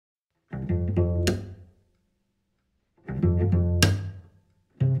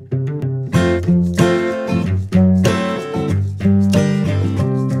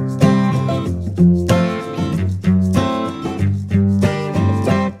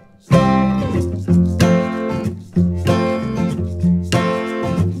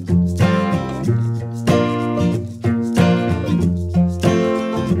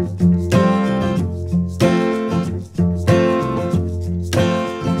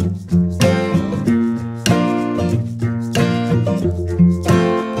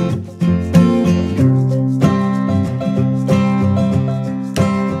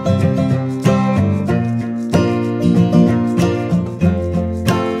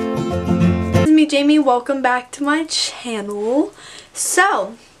Jamie, welcome back to my channel.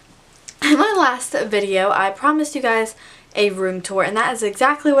 So, in my last video, I promised you guys a room tour, and that is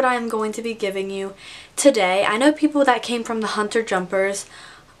exactly what I am going to be giving you today. I know people that came from the Hunter Jumpers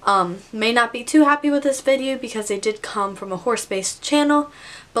may not be too happy with this video because they did come from a horse-based channel,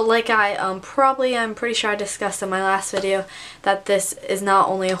 but like I'm pretty sure I discussed in my last video that this is not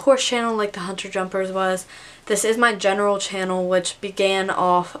only a horse channel like the Hunter Jumpers was. This is my general channel, which began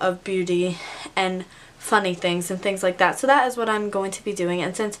off of beauty and funny things and things like that. So that is what I'm going to be doing.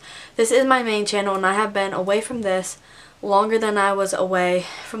 And since this is my main channel and I have been away from this longer than I was away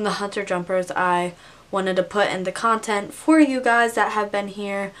from the Hunter Jumpers, I wanted to put in the content for you guys that have been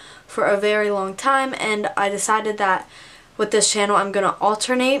here for a very long time. And I decided that with this channel I'm going to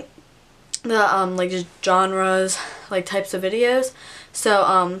alternate the like just genres, like types of videos.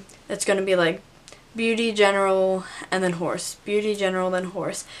 So it's going to be like beauty, general, and then horse. Beauty, general, then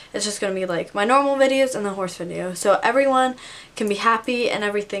horse. It's just going to be like my normal videos and the horse video. So everyone can be happy and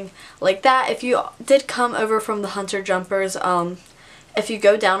everything like that. If you did come over from the Hunter Jumpers, if you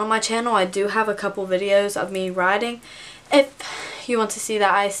go down on my channel, I do have a couple videos of me riding. If you want to see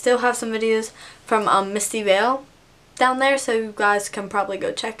that, I still have some videos from Misty Vale down there, so you guys can probably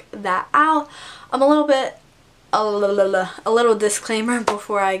go check that out. A little disclaimer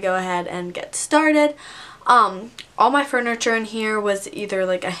before I go ahead and get started. All my furniture in here was either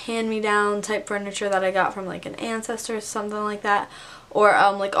like a hand-me-down type furniture that I got from like an ancestor or something like that, or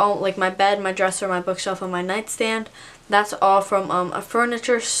like my bed, my dresser, my bookshelf, and my nightstand. That's all from a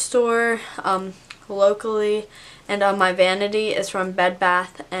furniture store locally, and my vanity is from Bed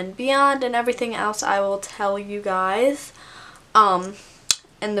Bath & Beyond, and everything else I will tell you guys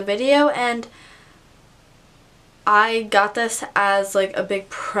in the video. And I got this as like a big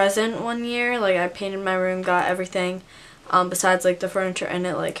present one year. Like I painted my room, got everything besides like the furniture in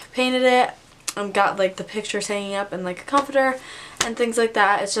it, like painted it, got like the pictures hanging up and like a comforter and things like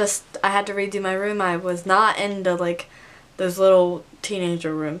that. It's just I had to redo my room. I was not into like those little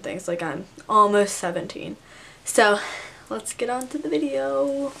teenager room things. Like I'm almost 17. So let's get on to the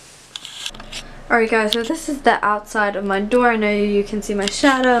video. Alright guys, so this is the outside of my door. I know you can see my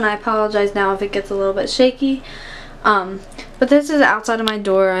shadow, and I apologize now if it gets a little bit shaky. But this is the outside of my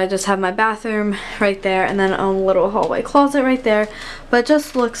door. I just have my bathroom right there, and then a little hallway closet right there. But it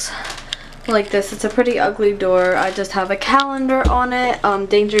just looks like this. It's a pretty ugly door. I just have a calendar on it,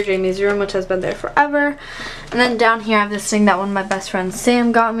 Danger Jamie's Room, which has been there forever. And then down here I have this thing that one of my best friends,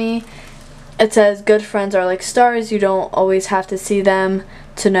 Sam, got me. It says, "Good friends are like stars. You don't always have to see them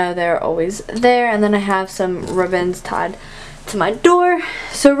to know they're always there." And then I have some ribbons tied to my door.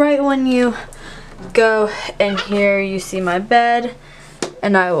 So right when you go in here, you see my bed,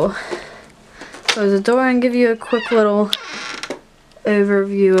 and I will close the door and give you a quick little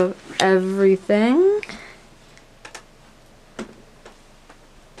overview of everything.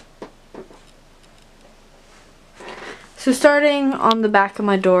 So starting on the back of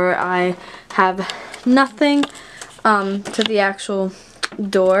my door, I have nothing to the actual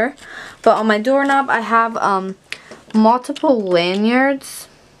door, but on my doorknob I have multiple lanyards.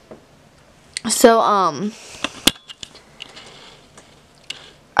 So I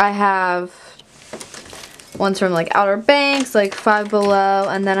have ones from like Outer Banks, like Five Below,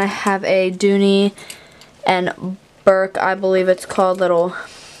 and then I have a Dooney and Burke, I believe it's called, little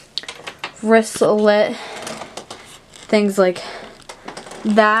wristlet things like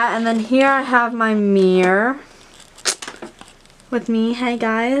that. And then here I have my mirror with me. Hey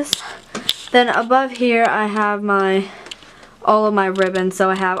guys. Then above here I have all of my ribbons. So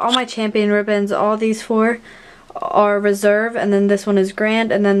I have all my champion ribbons. All these four are reserve, and then this one is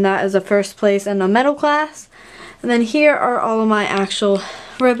grand, and then that is a first place and a medal class. And then here are all of my actual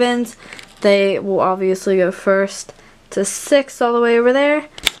ribbons. They will obviously go first to 6 all the way over there.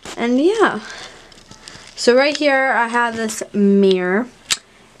 And yeah. So right here I have this mirror,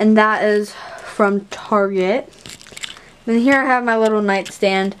 and that is from Target. Then here I have my little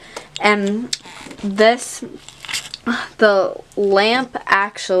nightstand, and this, the lamp,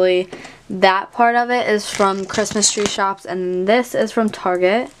 actually, that part of it is from Christmas Tree Shops, and this is from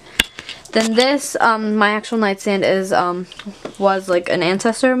Target. Then this, my actual nightstand was like an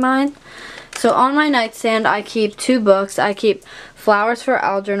ancestor of mine. So on my nightstand I keep 2 books. I keep Flowers for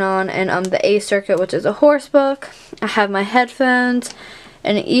Algernon and the A Circuit, which is a horse book. I have my headphones,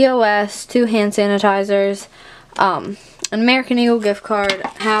 an EOS, 2 hand sanitizers, an American Eagle gift card.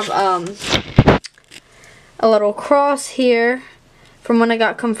 I have a little cross here from when I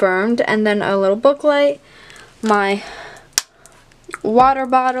got confirmed, and then a little booklight, my water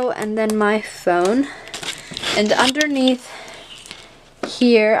bottle, and then my phone. And underneath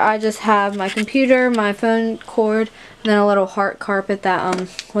here I just have my computer, my phone cord, and then a little heart carpet that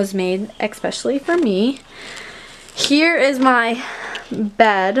was made especially for me. Here is my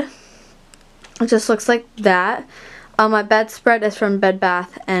bed. It just looks like that. My bedspread is from Bed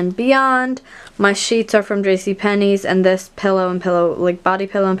Bath & Beyond. My sheets are from JCPenney's, and this body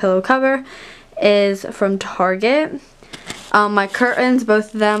pillow and pillow cover is from Target. My curtains,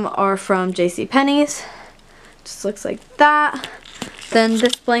 both of them are from JCPenney's. Just looks like that. Then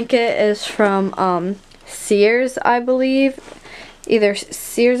this blanket is from Sears, I believe. Either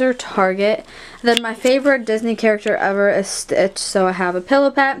Sears or Target. Then my favorite Disney character ever is Stitch, so I have a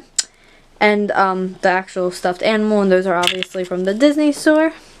pillow pet and the actual stuffed animal, and those are obviously from the Disney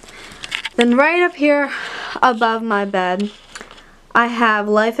store. Then right up here above my bed, I have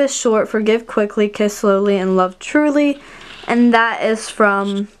Life is Short, Forgive Quickly, Kiss Slowly, and Love Truly, and that is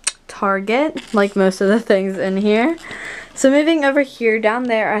from Target, like most of the things in here. So moving over here, down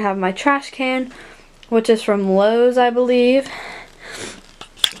there I have my trash can, which is from Lowe's, I believe.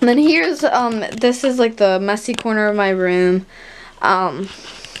 And then here's, this is like the messy corner of my room.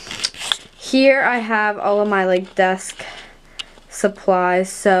 Here I have all of my like desk supplies.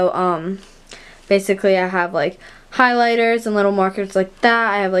 So basically I have like highlighters and little markers like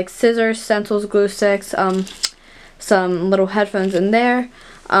that. I have like scissors, stencils, glue sticks, some little headphones in there,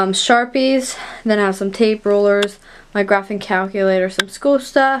 Sharpies, then I have some tape, rollers, my graphing calculator, some school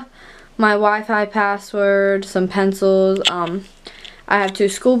stuff, my Wi-Fi password, some pencils, I have 2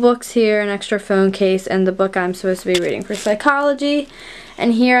 school books here, an extra phone case, and the book I'm supposed to be reading for psychology.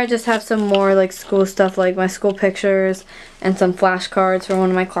 And here I just have some more like school stuff, like my school pictures and some flashcards for one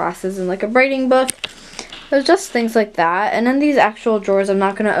of my classes and like a braiding book. There's just things like that. And in these actual drawers, I'm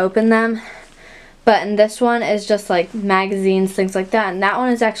not going to open them. But in this one is just like magazines, things like that. And that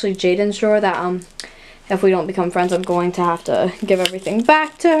one is actually Jaden's drawer that if we don't become friends, I'm going to have to give everything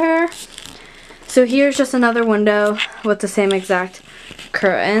back to her. So here's just another window with the same exact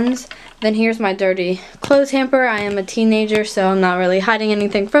curtains. Then here's my dirty clothes hamper. I am a teenager, so I'm not really hiding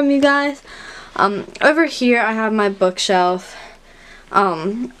anything from you guys. Over here I have my bookshelf.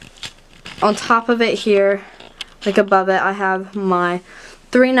 On top of it here, like above it, I have my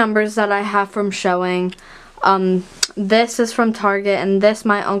 3 numbers that I have from showing. This is from Target, and this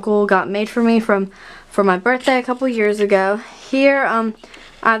my uncle got made for me for my birthday a couple years ago. Here I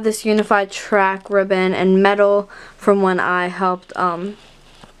have this unified track ribbon and medal from when I helped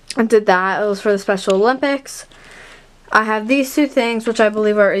I did that. It was for the Special Olympics. I have these 2 things, which I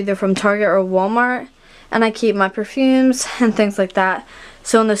believe are either from Target or Walmart, and I keep my perfumes and things like that.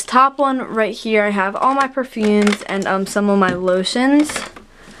 So in this top one right here, I have all my perfumes and some of my lotions.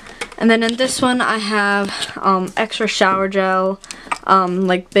 And then in this one, I have extra shower gel,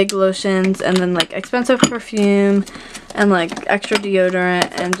 like big lotions, and then like expensive perfume, and like extra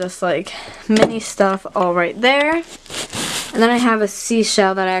deodorant, and just like mini stuff all right there. And then I have a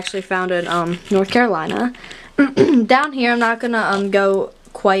seashell that I actually found in North Carolina. Down here, I'm not going to go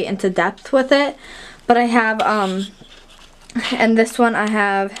quite into depth with it, but I have, and this one I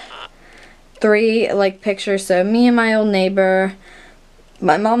have 3 like pictures. So me and my old neighbor,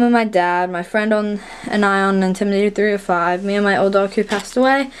 my mom and my dad, my friend and I on Intimidated 305, me and my old dog who passed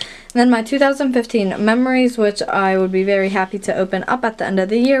away, and then my 2015 memories, which I would be very happy to open up at the end of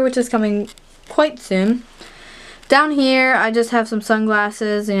the year, which is coming quite soon. Down here, I just have some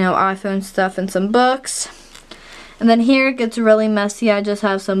sunglasses, you know, iPhone stuff, and some books. And then here it gets really messy. I just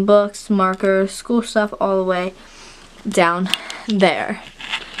have some books, markers, school stuff all the way down there.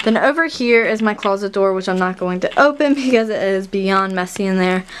 Then over here is my closet door, which I'm not going to open because it is beyond messy in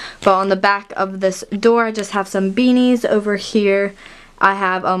there. But on the back of this door, I just have some beanies. Over here, I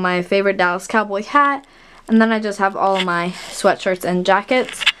have my favorite Dallas Cowboy hat. And then I just have all of my sweatshirts and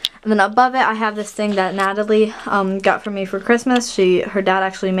jackets. And then above it, I have this thing that Natalie got for me for Christmas. Her dad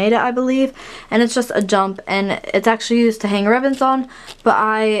actually made it, I believe. And it's just a jump, and it's actually used to hang ribbons on. But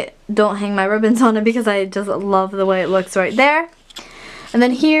I don't hang my ribbons on it because I just love the way it looks right there. And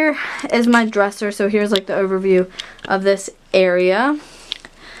then here is my dresser. So here's like the overview of this area.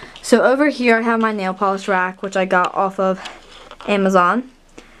 So over here, I have my nail polish rack, which I got off of Amazon.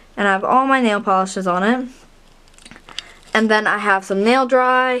 And I have all my nail polishes on it. And then I have some nail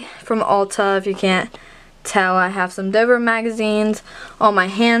dry from Ulta. If you can't tell, I have some Dover magazines. All my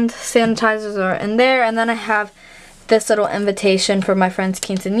hand sanitizers are in there. And then I have this little invitation for my friend's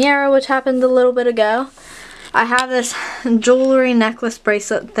quinceañera, which happened a little bit ago. I have this jewelry necklace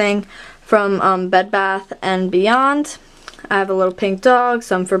bracelet thing from Bed Bath & Beyond. I have a little pink dog,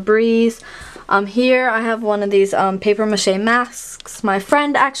 some Febreze. Here I have one of these paper mache masks my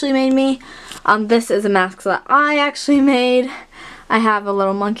friend actually made me. This is a mask that I actually made. I have a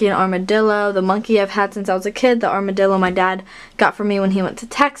little monkey and armadillo. The monkey I've had since I was a kid. The armadillo my dad got for me when he went to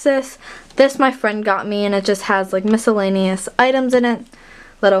Texas. This my friend got me, and it just has like miscellaneous items in it.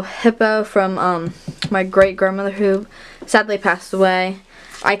 Little hippo from my great grandmother who sadly passed away.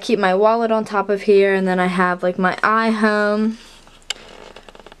 I keep my wallet on top of here, and then I have like my iHome.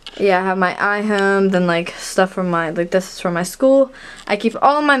 Yeah, I have my iHome, then like stuff from my, like this is from my school. I keep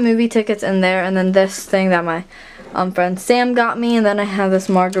all of my movie tickets in there, and then this thing that my friend Sam got me, and then I have this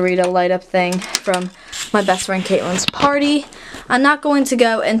margarita light up thing from my best friend Caitlin's party. I'm not going to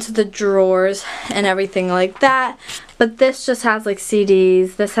go into the drawers and everything like that, but this just has like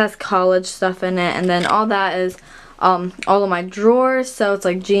CDs, this has college stuff in it, and then all that is all of my drawers, so it's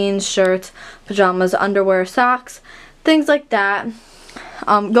like jeans, shirts, pajamas, underwear, socks, things like that.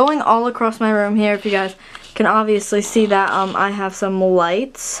 Going all across my room here, if you guys can obviously see that, I have some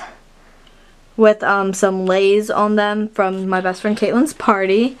lights with some lays on them from my best friend Caitlin's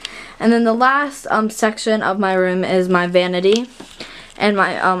party. And then the last section of my room is my vanity and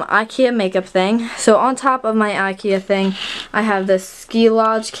my IKEA makeup thing. So on top of my IKEA thing, I have this Ski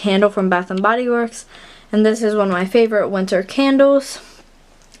Lodge candle from Bath & Body Works. And this is one of my favorite winter candles.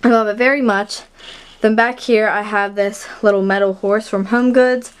 I love it very much. Then back here I have this little metal horse from Home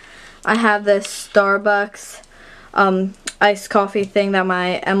Goods. I have this Starbucks iced coffee thing that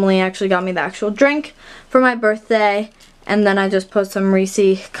my Emily actually got me the actual drink for my birthday. And then I just put some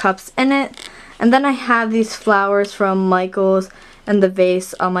Reese cups in it. And then I have these flowers from Michael's and the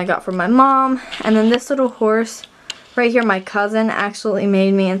vase I got from my mom. And then this little horse right here, my cousin actually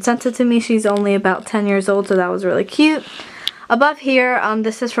made me and sent it to me. She's only about 10 years old, so that was really cute. Above here,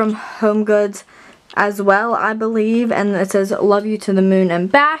 this is from Home Goods as well, I believe, and it says love you to the moon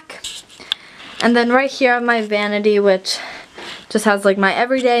and back. And then right here I have my vanity, which just has like my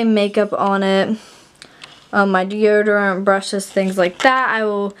everyday makeup on it, my deodorant, brushes, things like that.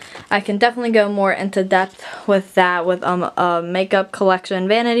 I can definitely go more into depth with that, with a makeup collection,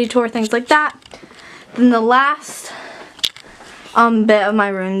 vanity tour, things like that. Then the last bit of my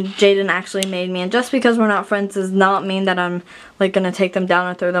room Jaden actually made me, and just because we're not friends does not mean that I'm like gonna take them down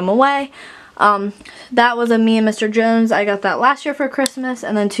or throw them away. That was a Me and Mr. Jones. I got that last year for Christmas,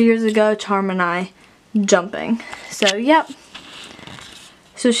 and then 2 years ago Charm and I jumping. So yep,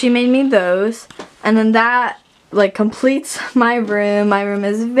 so she made me those, and then that like completes my room. My room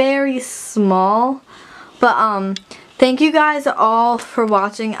is very small, but thank you guys all for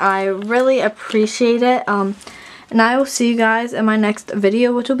watching. I really appreciate it, and I will see you guys in my next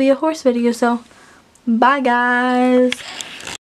video, which will be a horse video. So bye guys.